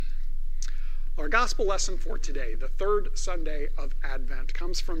Our gospel lesson for today, the third Sunday of Advent,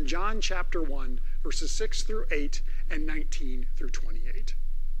 comes from John chapter 1, verses 6 through 8 and 19 through 28.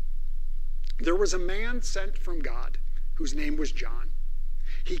 There was a man sent from God whose name was John.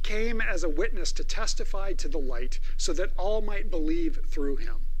 He came as a witness to testify to the light so that all might believe through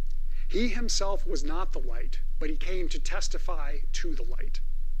him. He himself was not the light, but he came to testify to the light.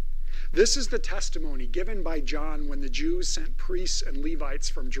 This is the testimony given by John when the Jews sent priests and Levites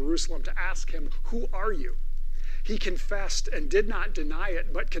from Jerusalem to ask him, "Who are you?" He confessed and did not deny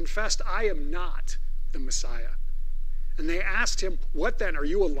it, but confessed, "I am not the Messiah." And they asked him, "What then? Are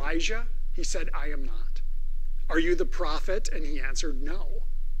you Elijah?" He said, "I am not." "Are you the prophet?" And he answered, "No."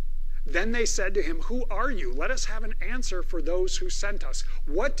 Then they said to him, "Who are you? Let us have an answer for those who sent us.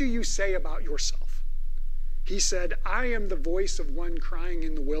 What do you say about yourself?" He said, "I am the voice of one crying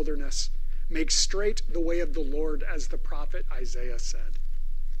in the wilderness, 'Make straight the way of the Lord,' as the prophet Isaiah said."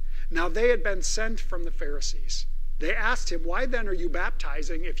 Now they had been sent from the Pharisees. They asked him, "Why then are you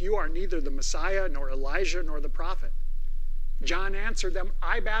baptizing if you are neither the Messiah, nor Elijah, nor the prophet?" John answered them,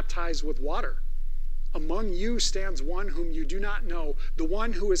 "I baptize with water. Among you stands one whom you do not know, the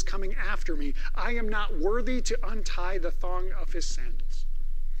one who is coming after me. I am not worthy to untie the thong of his sandals."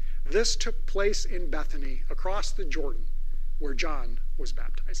 This took place in Bethany, across the Jordan, where John was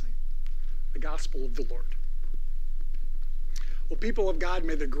baptizing. The gospel of the Lord. Well, people of God,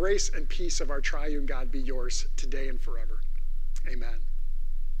 may the grace and peace of our triune God be yours today and forever. Amen.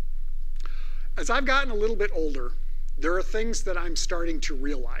 As I've gotten a little bit older, there are things that I'm starting to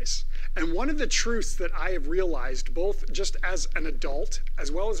realize. And one of the truths that I have realized, both just as an adult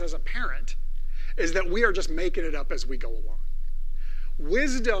as well as a parent, is that we are just making it up as we go along.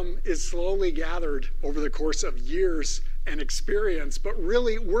 Wisdom is slowly gathered over the course of years and experience, but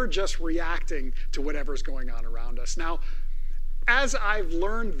really we're just reacting to whatever's going on around us. Now, as I've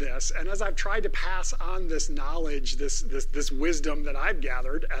learned this, and as I've tried to pass on this knowledge, this wisdom that I've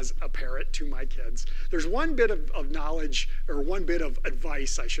gathered as a parent to my kids, there's one bit of knowledge, or one bit of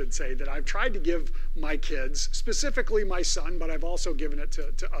advice, I should say, that I've tried to give my kids, specifically my son, but I've also given it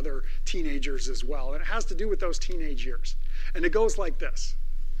to other teenagers as well. And it has to do with those teenage years. And it goes like this.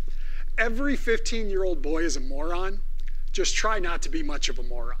 Every 15-year-old boy is a moron. Just try not to be much of a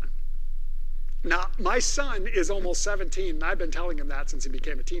moron. Now, my son is almost 17, and I've been telling him that since he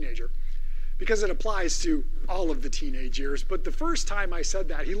became a teenager, because it applies to all of the teenage years. But the first time I said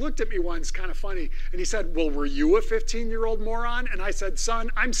that, he looked at me once kind of funny, and he said, "Well, were you a 15-year-old moron?" And I said,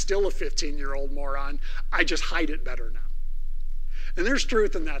 "Son, I'm still a 15-year-old moron. I just hide it better now." And there's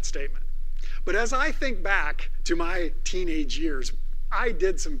truth in that statement. But as I think back to my teenage years, I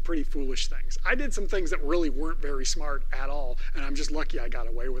did some pretty foolish things. I did some things that really weren't very smart at all, and I'm just lucky I got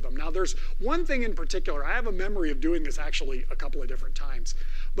away with them. Now, there's one thing in particular. I have a memory of doing this actually a couple of different times.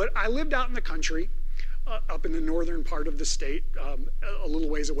 But I lived out in the country, up in the northern part of the state, a little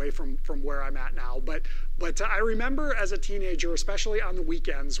ways away from where I'm at now. But I remember as a teenager, especially on the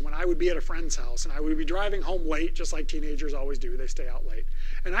weekends, when I would be at a friend's house and I would be driving home late, just like teenagers always do. They stay out late.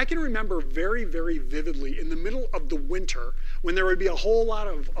 And I can remember very, very vividly in the middle of the winter when there would be a whole lot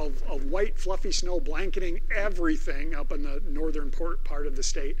of white fluffy snow blanketing everything up in the northern part of the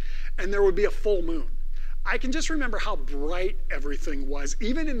state, and there would be a full moon. I can just remember how bright everything was,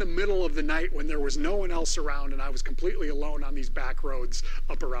 even in the middle of the night when there was no one else around and I was completely alone on these back roads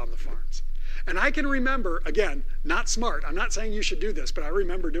up around the farms. And I can remember, again, not smart, I'm not saying you should do this, but I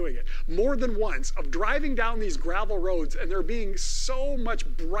remember doing it more than once, of driving down these gravel roads and there being so much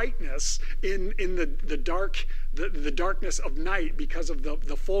brightness in the darkness of night because of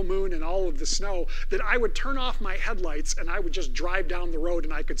the full moon and all of the snow, that I would turn off my headlights and I would just drive down the road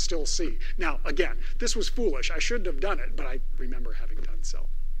and I could still see. Now, again, this was foolish. I shouldn't have done it, but I remember having done so.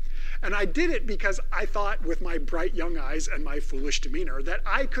 And I did it because I thought, with my bright young eyes and my foolish demeanor, that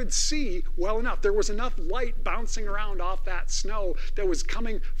I could see well enough. There was enough light bouncing around off that snow that was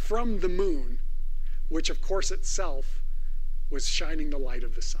coming from the moon, which of course itself was shining the light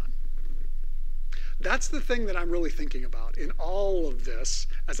of the sun. That's the thing that I'm really thinking about in all of this.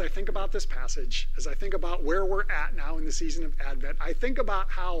 As I think about this passage, as I think about where we're at now in the season of Advent, I think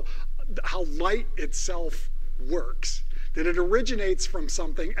about how light itself works. That it originates from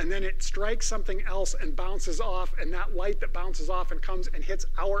something and then it strikes something else and bounces off, and that light that bounces off and comes and hits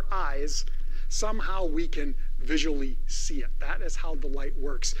our eyes, somehow we can visually see it. That is how the light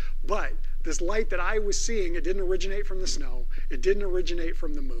works. But this light that I was seeing, it didn't originate from the snow. It didn't originate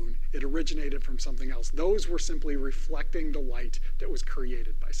from the moon. It originated from something else. Those were simply reflecting the light that was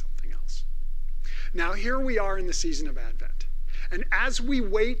created by something else. Now here we are in the season of Advent. And as we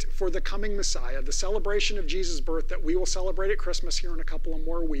wait for the coming Messiah, the celebration of Jesus' birth that we will celebrate at Christmas here in a couple of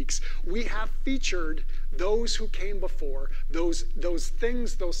more weeks, we have featured those who came before, those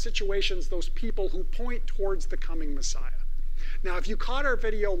things, those situations, those people who point towards the coming Messiah. Now, if you caught our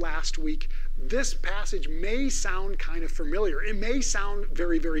video last week, this passage may sound kind of familiar. It may sound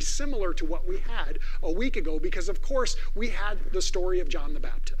very, very similar to what we had a week ago because, of course, we had the story of John the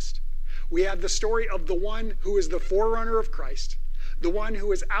Baptist. We had the story of the one who is the forerunner of Christ, the one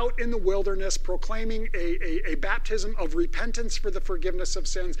who is out in the wilderness proclaiming a baptism of repentance for the forgiveness of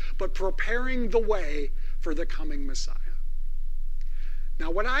sins, but preparing the way for the coming Messiah.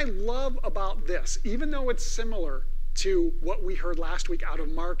 Now, what I love about this, even though it's similar to what we heard last week out of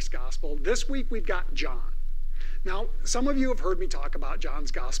Mark's gospel, this week we've got John. Now, some of you have heard me talk about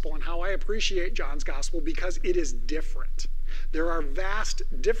John's gospel and how I appreciate John's gospel because it is different. There are vast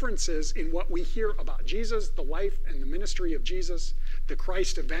differences in what we hear about Jesus, the life and the ministry of Jesus, the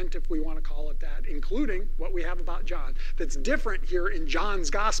Christ event, if we want to call it that, including what we have about John, that's different here in John's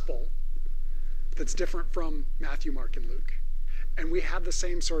gospel, that's different from Matthew, Mark, and Luke. And we have the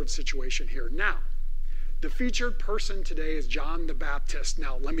same sort of situation here. Now, the featured person today is John the Baptist.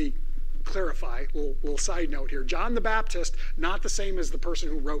 Now, let me clarify, little side note here. John the Baptist, not the same as the person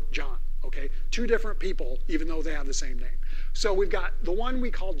who wrote John, okay? Two different people, even though they have the same name. So we've got the one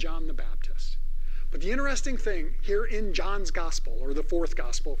we call John the Baptist. But the interesting thing here in John's gospel, or the fourth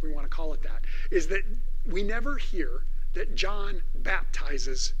gospel, if we want to call it that, is that we never hear that John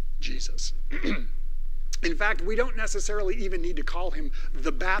baptizes Jesus. In fact, we don't necessarily even need to call him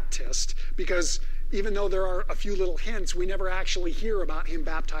the Baptist because even though there are a few little hints, we never actually hear about him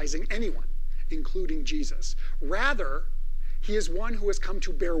baptizing anyone, including Jesus. Rather, he is one who has come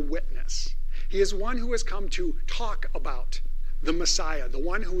to bear witness. He is one who has come to talk about the Messiah, the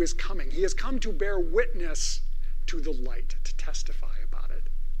one who is coming. He has come to bear witness to the light, to testify about it.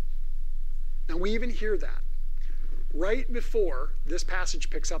 Now, we even hear that. Right before this passage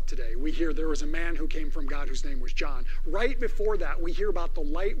picks up today, we hear there was a man who came from God whose name was John. Right before that, we hear about the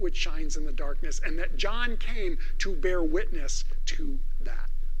light which shines in the darkness and that John came to bear witness to that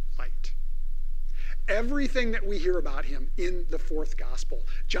light. Everything that we hear about him in the fourth gospel,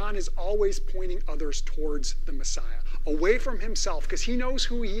 John is always pointing others towards the Messiah, away from himself, because he knows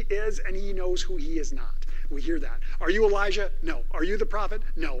who he is and he knows who he is not. We hear that. Are you Elijah? No. Are you the prophet?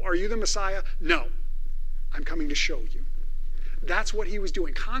 No. Are you the Messiah? No. I'm coming to show you. That's what he was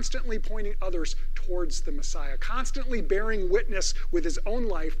doing, constantly pointing others towards the Messiah, constantly bearing witness with his own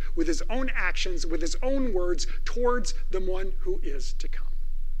life, with his own actions, with his own words towards the one who is to come.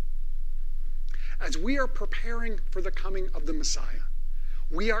 As we are preparing for the coming of the Messiah,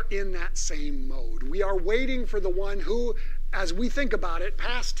 we are in that same mode. We are waiting for the one who, as we think about it,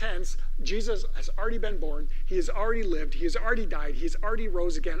 past tense, Jesus has already been born, he has already lived, he has already died, he has already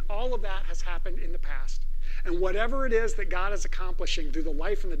rose again. All of that has happened in the past. And whatever it is that God is accomplishing through the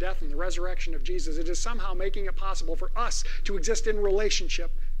life and the death and the resurrection of Jesus, it is somehow making it possible for us to exist in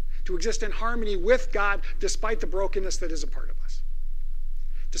relationship, to exist in harmony with God despite the brokenness that is a part of us.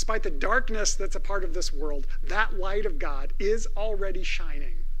 Despite the darkness that's a part of this world, that light of God is already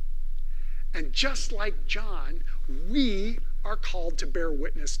shining. And just like John, we are called to bear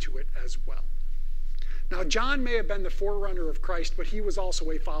witness to it as well. Now, John may have been the forerunner of Christ, but he was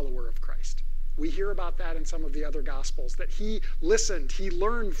also a follower of Christ. We hear about that in some of the other Gospels, that he listened, he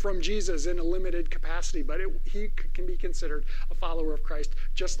learned from Jesus in a limited capacity, but he can be considered a follower of Christ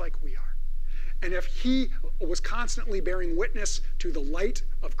just like we are. And if he was constantly bearing witness to the light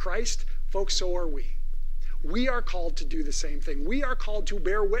of Christ, folks, so are we. We are called to do the same thing. We are called to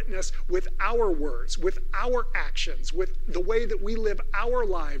bear witness with our words, with our actions, with the way that we live our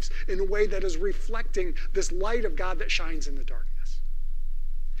lives in a way that is reflecting this light of God that shines in the darkness.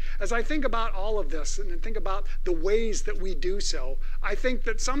 As I think about all of this and think about the ways that we do so, I think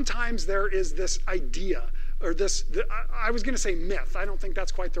that sometimes there is this idea, or I was going to say myth. I don't think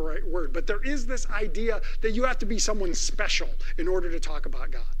that's quite the right word, but there is this idea that you have to be someone special in order to talk about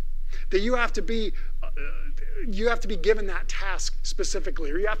God. That you have to be given that task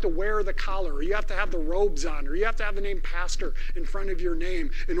specifically, or you have to wear the collar, or you have to have the robes on, or you have to have the name pastor in front of your name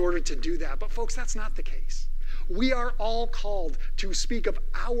in order to do that. But folks, that's not the case. We are all called to speak of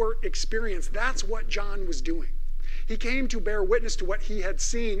our experience. That's what John was doing. He came to bear witness to what he had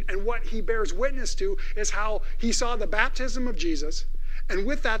seen, and what he bears witness to is how he saw the baptism of Jesus, and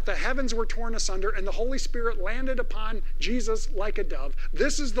with that the heavens were torn asunder, and the Holy Spirit landed upon Jesus like a dove.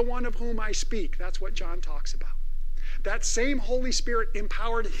 This is the one of whom I speak. That's what John talks about. That same Holy Spirit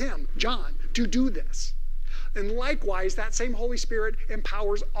empowered him, John, to do this. And likewise, that same Holy Spirit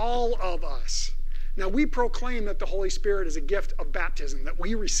empowers all of us. Now, we proclaim that the Holy Spirit is a gift of baptism, that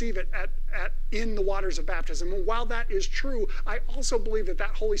we receive it in the waters of baptism. And while that is true, I also believe that that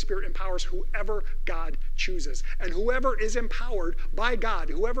Holy Spirit empowers whoever God chooses. And whoever is empowered by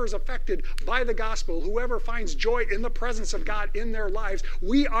God, whoever is affected by the gospel, whoever finds joy in the presence of God in their lives,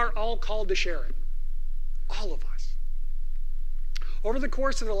 we are all called to share it. All of us. Over the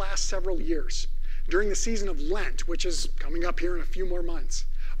course of the last several years, during the season of Lent, which is coming up here in a few more months,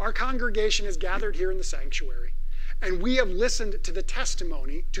 our congregation is gathered here in the sanctuary, and we have listened to the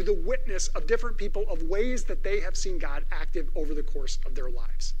testimony, to the witness of different people of ways that they have seen God active over the course of their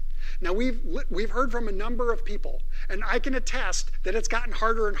lives. Now, we've heard from a number of people, and I can attest that it's gotten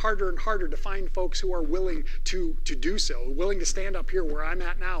harder and harder and harder to find folks who are willing to do so, willing to stand up here where I'm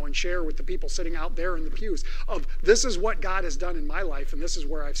at now and share with the people sitting out there in the pews of this is what God has done in my life, and this is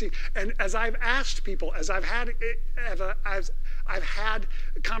where I've seen. And as I've asked people, as I've had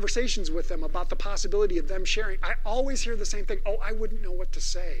conversations with them about the possibility of them sharing, I always hear the same thing. Oh, I wouldn't know what to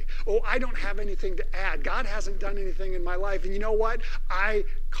say. Oh, I don't have anything to add. God hasn't done anything in my life. And you know what? I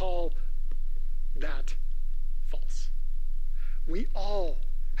call that false. We all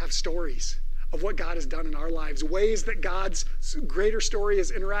have stories of what God has done in our lives, ways that God's greater story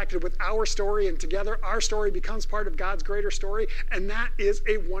has interacted with our story, and together our story becomes part of God's greater story, and that is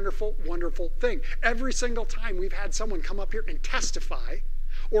a wonderful, wonderful thing. Every single time we've had someone come up here and testify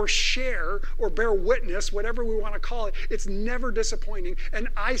or share or bear witness, whatever we want to call it, it's never disappointing. And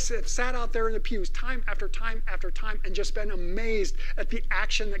I have sat out there in the pews time after time after time and just been amazed at the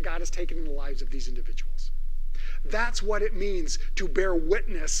action that God has taken in the lives of these individuals. That's what it means to bear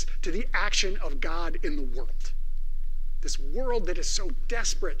witness to the action of God in the world. This world that is so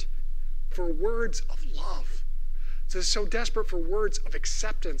desperate for words of love. It's so desperate for words of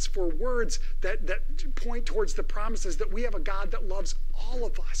acceptance, for words that point towards the promises that we have a God that loves all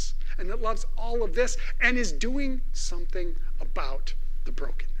of us and that loves all of this and is doing something about the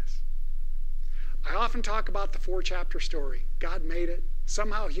brokenness. I often talk about the 4-chapter story. God made it.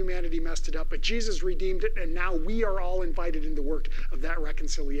 Somehow humanity messed it up, but Jesus redeemed it, and now we are all invited into the work of that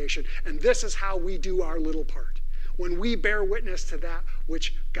reconciliation. And this is how we do our little part, when we bear witness to that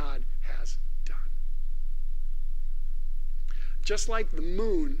which God has done. Just like the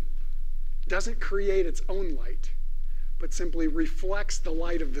moon doesn't create its own light, but simply reflects the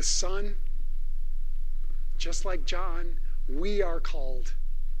light of the sun, just like John, we are called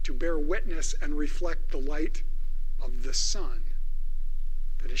to bear witness and reflect the light of the sun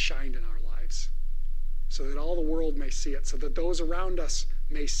that has shined in our lives, so that all the world may see it, so that those around us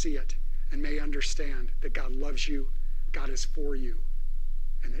may see it and may understand that God loves you, God is for you,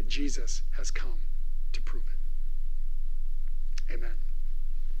 and that Jesus has come to prove it. Amen.